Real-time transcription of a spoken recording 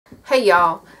Hey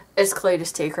y'all, it's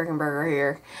cletustcrickenberger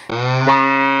here.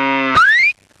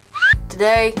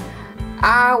 Today,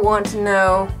 I want to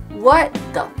know what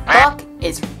the fuck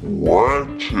is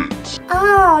Ratchet.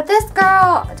 Oh, this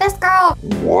girl.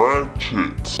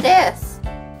 Ratchet.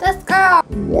 This girl.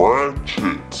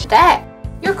 Ratchet. That.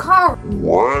 Your car.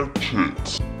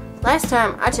 Ratchet. Last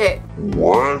time I checked,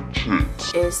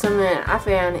 Ratchet. is something I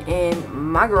found in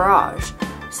my garage.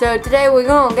 So today we're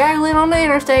gonna gaggle it on the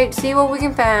interstate to see what we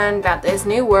can find about this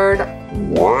new word.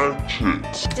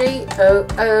 Ratchet.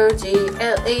 G-O-O-G-L-E.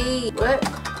 What?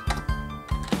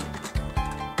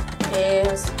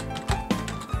 Is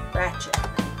ratchet.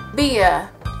 Via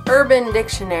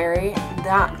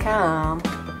urbandictionary.com.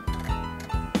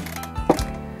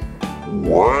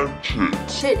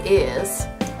 Ratchet. It is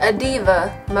a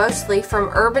diva, mostly from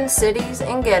urban cities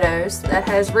and ghettos, that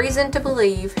has reason to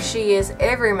believe she is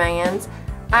every man's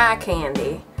eye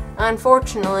candy.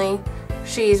 Unfortunately,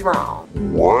 she's wrong.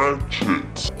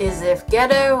 Ratchet. Is if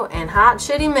Ghetto and Hot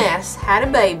Shitty Mess had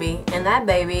a baby, and that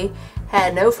baby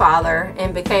had no father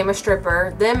and became a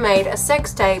stripper, then made a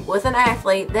sex tape with an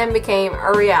athlete, then became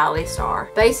a reality star.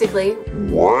 Basically,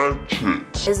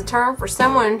 Ratchet. is a term for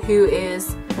someone who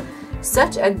is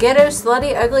such a ghetto,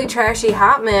 slutty, ugly, trashy,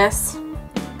 hot mess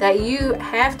that you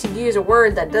have to use a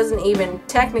word that doesn't even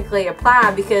technically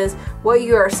apply because what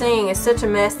you are saying is such a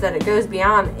mess that it goes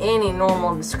beyond any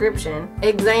normal description.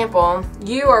 Example,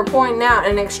 you are pointing out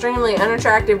an extremely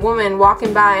unattractive woman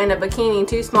walking by in a bikini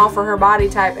too small for her body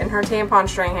type and her tampon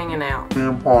string hanging out.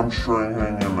 Tampon string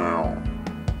hanging out.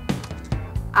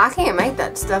 I can't make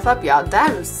that stuff up, y'all.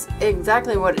 That is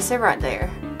exactly what it said right there.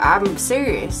 I'm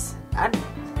serious.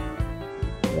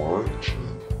 Ratchet.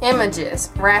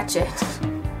 Images. Ratchet.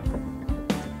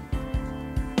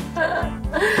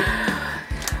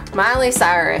 Miley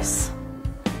Cyrus.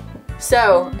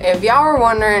 So, if y'all were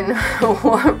wondering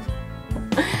what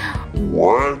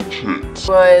Ratchet.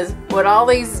 was what all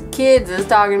these kids is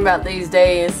talking about these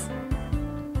days,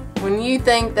 when you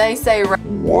think they say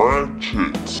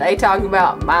Ratchet. they talk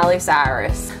about Miley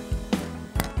Cyrus.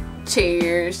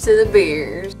 Cheers to the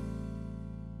beers.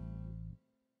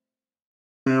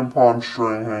 Tampon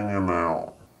string hanging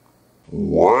out.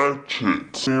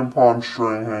 Ratchet. Tampon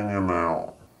string hanging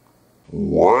out.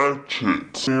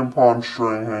 Ratchet. Tampon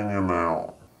string hanging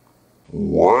out.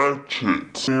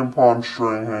 Ratchet. Tampon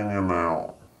string hanging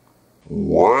out.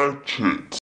 Ratchet.